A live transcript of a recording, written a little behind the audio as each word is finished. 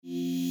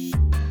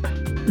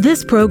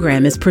This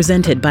program is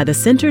presented by the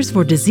Centers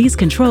for Disease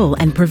Control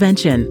and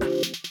Prevention.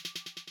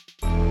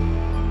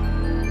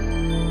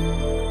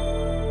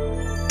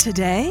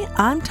 Today,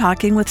 I'm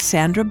talking with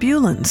Sandra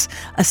Bulens,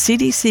 a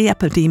CDC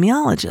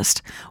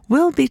epidemiologist.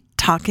 We'll be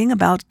talking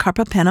about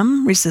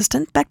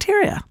Carbapenem-resistant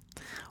bacteria.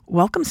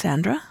 Welcome,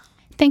 Sandra.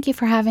 Thank you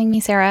for having me,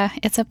 Sarah.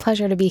 It's a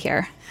pleasure to be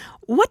here.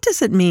 What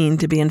does it mean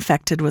to be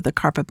infected with a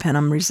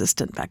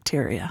Carbapenem-resistant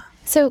bacteria?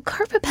 So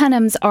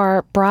carbapenems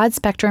are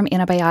broad-spectrum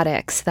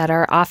antibiotics that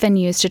are often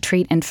used to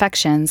treat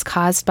infections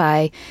caused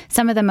by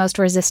some of the most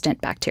resistant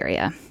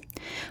bacteria.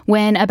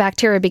 When a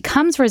bacteria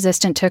becomes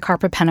resistant to a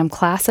carbapenem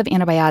class of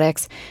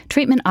antibiotics,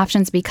 treatment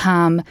options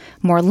become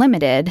more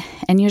limited,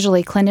 and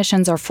usually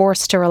clinicians are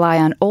forced to rely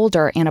on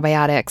older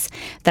antibiotics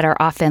that are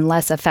often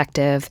less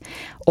effective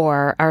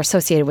or are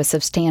associated with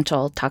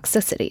substantial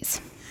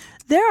toxicities.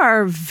 There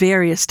are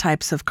various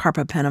types of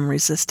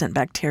carbapenem-resistant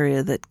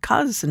bacteria that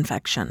cause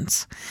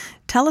infections.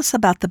 Tell us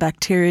about the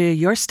bacteria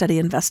your study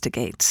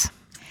investigates.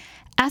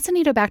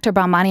 Acinetobacter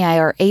baumannii,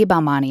 or A.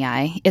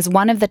 baumannii, is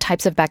one of the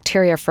types of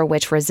bacteria for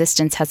which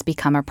resistance has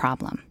become a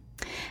problem.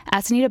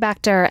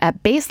 Acinetobacter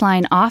at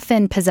baseline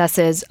often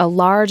possesses a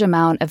large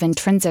amount of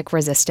intrinsic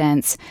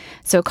resistance,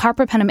 so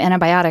carbapenem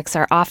antibiotics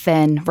are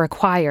often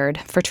required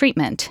for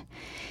treatment.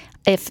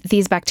 If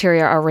these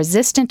bacteria are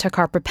resistant to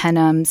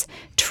carbapenems,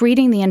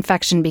 treating the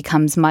infection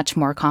becomes much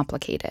more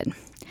complicated.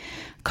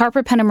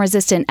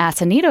 Carbapenem-resistant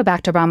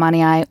Acinetobacter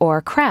baumannii,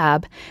 or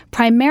CRAB,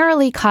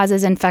 primarily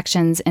causes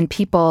infections in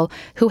people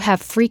who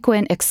have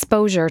frequent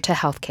exposure to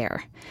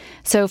healthcare.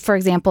 So, for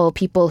example,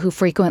 people who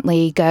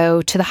frequently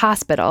go to the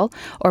hospital,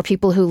 or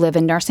people who live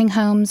in nursing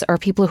homes, or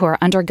people who are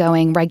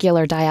undergoing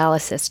regular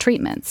dialysis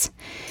treatments.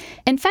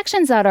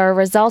 Infections that are a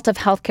result of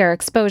healthcare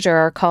exposure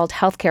are called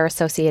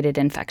healthcare-associated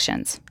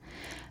infections.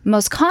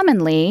 Most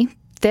commonly,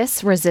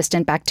 this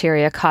resistant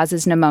bacteria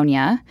causes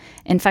pneumonia,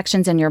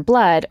 infections in your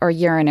blood, or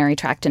urinary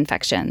tract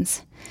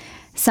infections.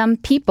 Some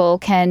people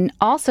can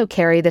also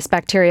carry this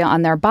bacteria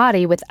on their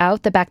body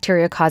without the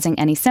bacteria causing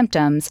any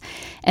symptoms,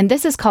 and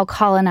this is called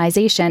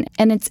colonization,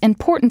 and it's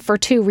important for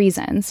two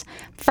reasons.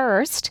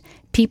 First,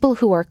 people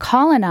who are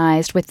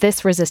colonized with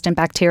this resistant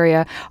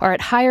bacteria are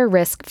at higher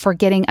risk for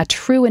getting a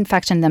true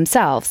infection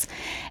themselves.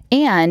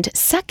 And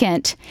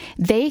second,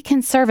 they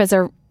can serve as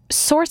a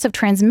source of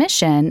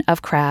transmission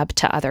of CRAB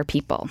to other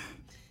people.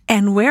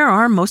 And where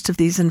are most of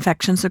these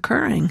infections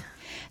occurring?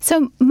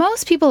 So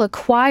most people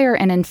acquire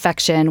an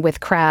infection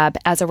with CRAB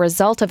as a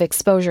result of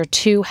exposure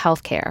to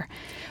healthcare.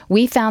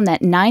 We found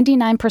that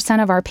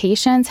 99% of our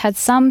patients had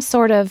some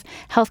sort of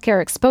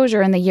healthcare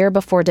exposure in the year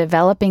before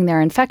developing their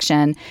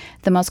infection.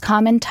 The most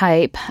common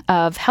type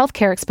of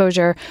healthcare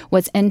exposure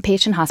was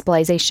inpatient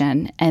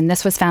hospitalization, and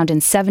this was found in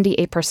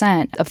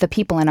 78% of the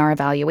people in our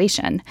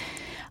evaluation.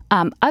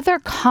 Other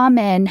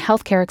common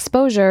healthcare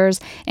exposures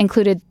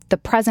included the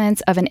presence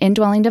of an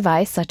indwelling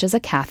device, such as a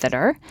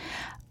catheter,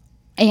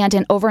 and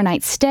an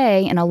overnight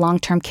stay in a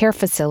long-term care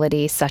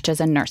facility, such as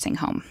a nursing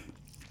home.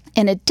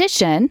 In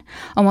addition,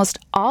 almost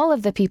all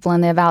of the people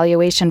in the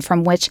evaluation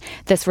from which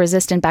this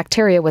resistant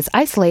bacteria was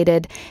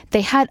isolated,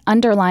 they had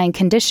underlying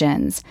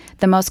conditions,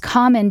 the most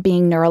common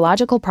being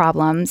neurological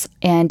problems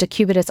and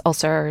decubitus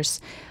ulcers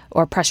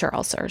or pressure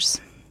ulcers.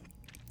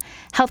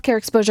 Healthcare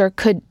exposure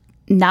could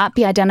not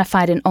be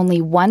identified in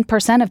only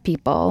 1% of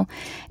people,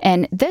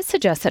 and this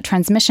suggests that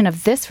transmission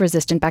of this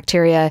resistant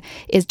bacteria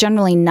is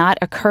generally not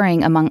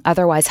occurring among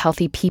otherwise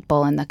healthy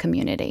people in the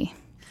community.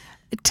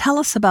 Tell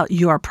us about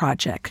your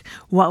project.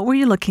 What were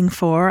you looking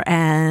for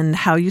and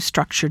how you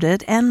structured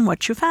it and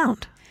what you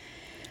found?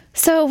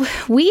 So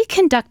we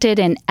conducted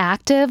an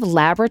active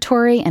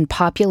laboratory and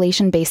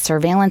population-based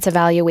surveillance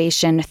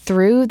evaluation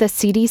through the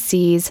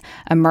CDC's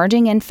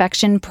Emerging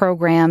Infection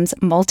Program's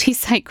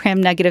Multi-Site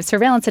Gram-Negative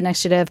Surveillance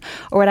Initiative,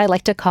 or what I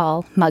like to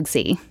call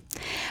MUGSI.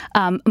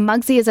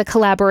 MUGSI is a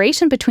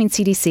collaboration between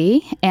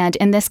CDC and,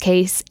 in this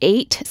case,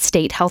 8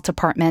 state health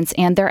departments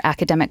and their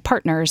academic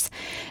partners.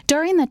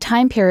 During the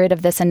time period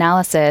of this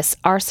analysis,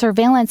 our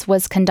surveillance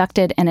was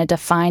conducted in a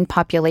defined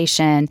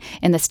population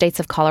in the states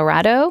of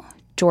Colorado,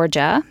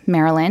 Georgia,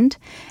 Maryland,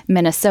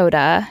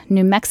 Minnesota,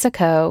 New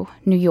Mexico,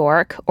 New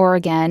York,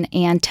 Oregon,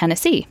 and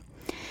Tennessee.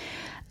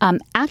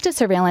 Active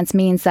surveillance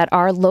means that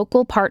our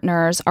local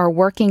partners are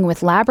working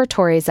with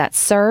laboratories that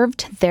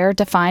served their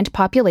defined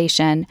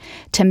population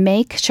to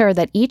make sure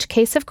that each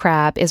case of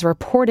CRAB is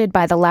reported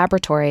by the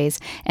laboratories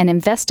and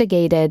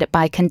investigated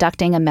by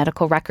conducting a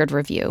medical record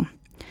review.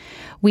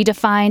 We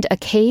defined a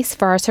case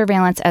for our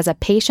surveillance as a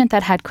patient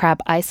that had CRAB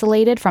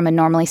isolated from a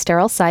normally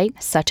sterile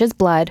site, such as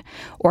blood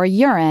or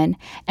urine,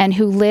 and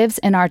who lives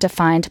in our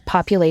defined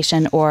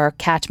population or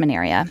catchment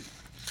area.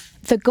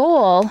 The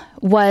goal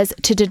was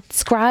to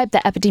describe the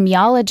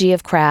epidemiology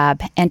of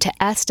CRAB and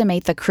to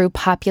estimate the crew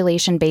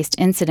population-based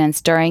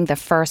incidence during the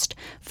first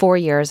 4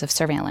 years of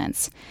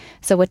surveillance.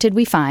 So what did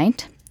we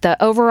find?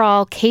 The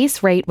overall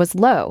case rate was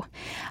low,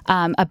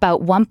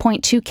 about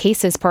 1.2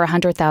 cases per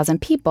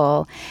 100,000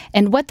 people.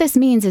 And what this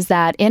means is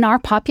that in our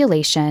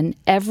population,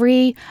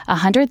 every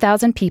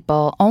 100,000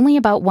 people, only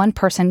about one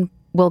person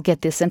will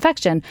get this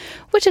infection,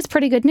 which is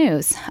pretty good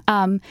news.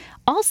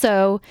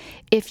 Also,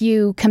 if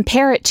you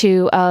compare it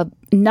to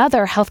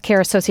another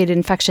healthcare-associated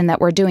infection that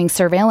we're doing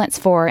surveillance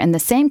for in the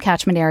same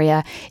catchment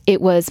area,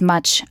 it was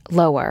much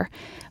lower,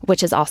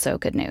 which is also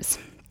good news.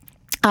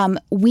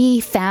 We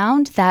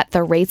found that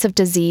the rates of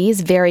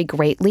disease vary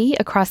greatly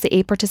across the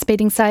 8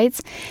 participating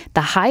sites.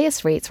 The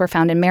highest rates were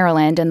found in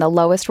Maryland and the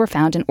lowest were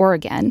found in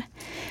Oregon.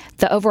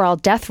 The overall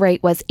death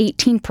rate was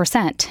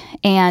 18%,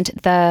 and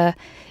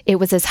it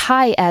was as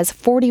high as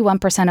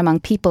 41% among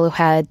people who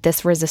had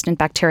this resistant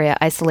bacteria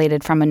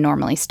isolated from a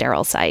normally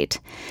sterile site.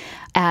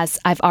 As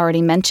I've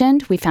already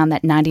mentioned, we found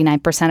that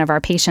 99% of our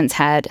patients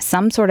had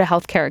some sort of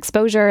healthcare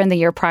exposure in the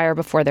year prior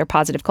before their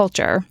positive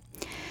culture.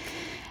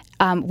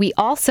 We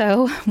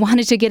also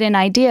wanted to get an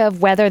idea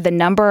of whether the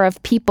number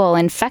of people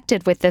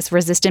infected with this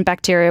resistant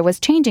bacteria was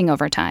changing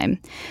over time.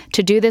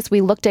 To do this,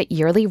 we looked at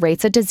yearly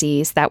rates of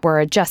disease that were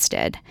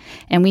adjusted.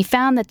 And we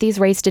found that these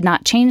rates did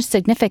not change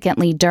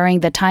significantly during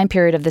the time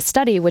period of the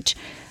study, which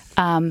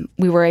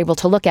we were able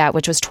to look at,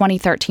 which was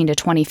 2013 to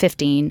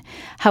 2015.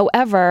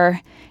 However,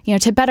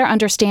 to better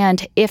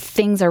understand if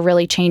things are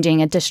really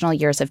changing, additional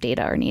years of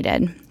data are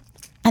needed.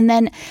 And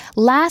then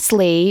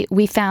lastly,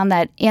 we found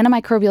that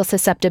antimicrobial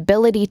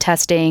susceptibility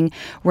testing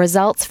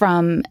results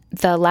from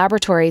the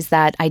laboratories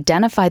that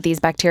identified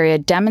these bacteria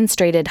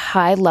demonstrated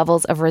high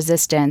levels of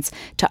resistance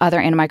to other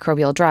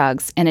antimicrobial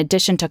drugs, in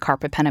addition to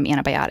carbapenem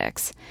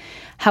antibiotics.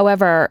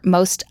 However,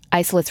 most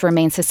isolates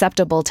remain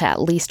susceptible to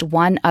at least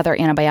one other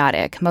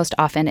antibiotic, most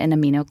often an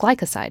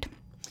aminoglycoside.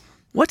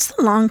 What's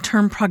the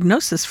long-term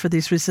prognosis for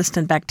these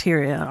resistant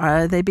bacteria?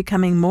 Are they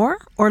becoming more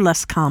or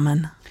less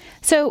common?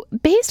 So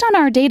based on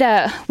our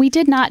data, we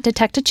did not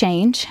detect a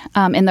change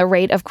in the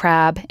rate of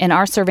crab in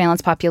our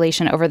surveillance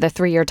population over the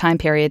 3-year time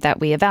period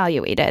that we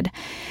evaluated.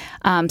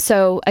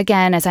 So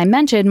again, as I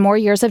mentioned, more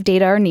years of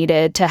data are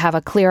needed to have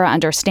a clearer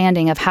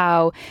understanding of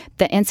how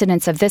the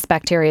incidence of this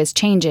bacteria is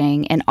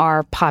changing in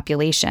our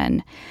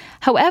population.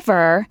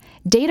 However,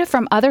 data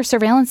from other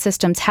surveillance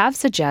systems have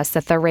suggested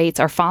that the rates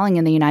are falling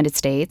in the United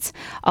States,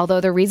 although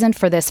the reason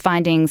for this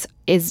findings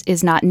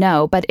is not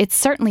known, but it's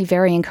certainly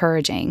very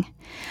encouraging.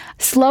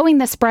 Slowing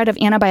the spread of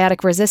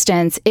antibiotic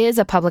resistance is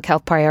a public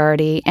health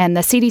priority, and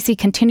the CDC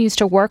continues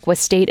to work with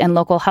state and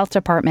local health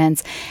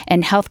departments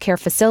and healthcare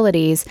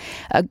facilities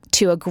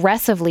to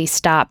aggressively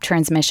stop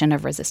transmission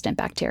of resistant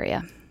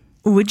bacteria.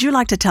 Would you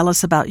like to tell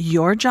us about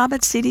your job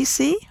at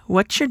CDC?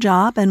 What's your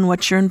job and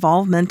what's your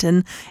involvement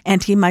in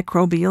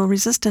antimicrobial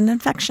resistant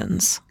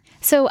infections?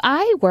 So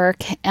I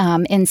work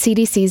in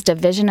CDC's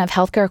Division of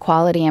Healthcare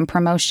Quality and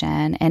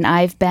Promotion, and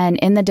I've been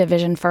in the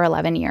division for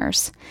 11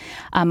 years.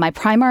 My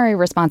primary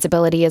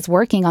responsibility is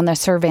working on the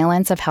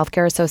surveillance of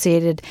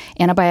healthcare-associated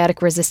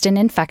antibiotic-resistant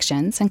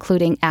infections,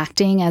 including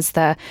acting as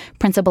the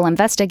principal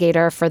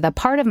investigator for the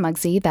part of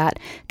MUGSI that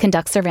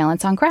conducts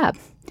surveillance on crab.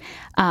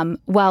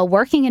 While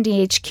working in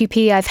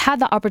DHQP, I've had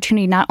the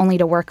opportunity not only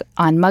to work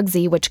on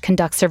MUGSI, which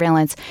conducts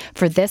surveillance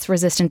for this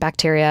resistant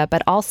bacteria,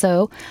 but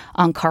also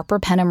on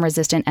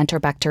Carbapenem-resistant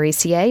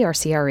Enterobacteriaceae, or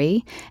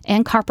CRE,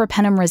 and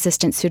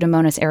Carbapenem-resistant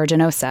Pseudomonas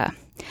aeruginosa.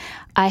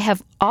 I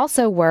have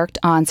also worked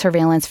on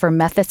surveillance for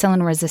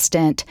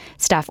methicillin-resistant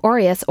Staph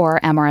aureus, or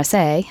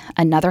MRSA,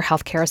 another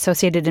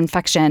healthcare-associated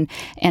infection,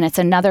 and it's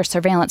another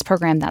surveillance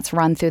program that's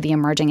run through the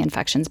Emerging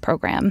Infections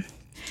Program.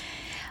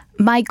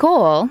 My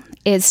goal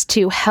is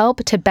to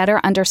help to better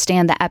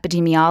understand the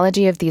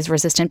epidemiology of these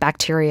resistant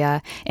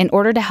bacteria in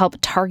order to help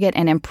target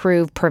and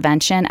improve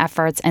prevention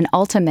efforts and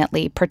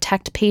ultimately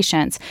protect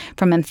patients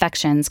from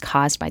infections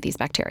caused by these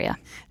bacteria.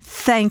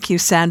 Thank you,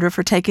 Sandra,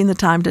 for taking the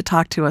time to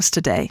talk to us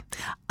today.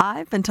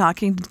 I've been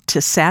talking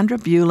to Sandra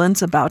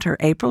Bulens about her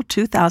April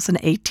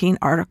 2018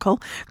 article,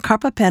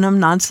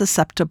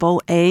 Carbapenem-Nonsusceptible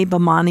A.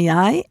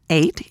 baumannii,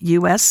 8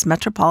 U.S.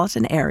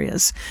 metropolitan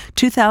areas,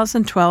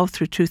 2012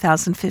 through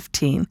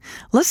 2015.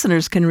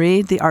 Listeners can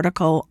read the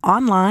article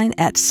online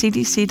at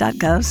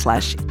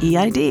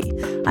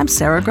cdc.gov/EID. I'm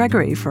Sarah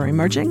Gregory for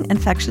Emerging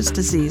Infectious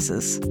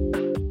Diseases.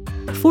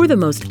 For the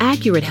most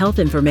accurate health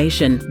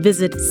information,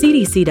 visit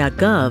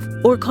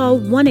cdc.gov or call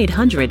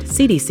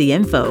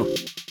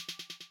 1-800-CDC-INFO.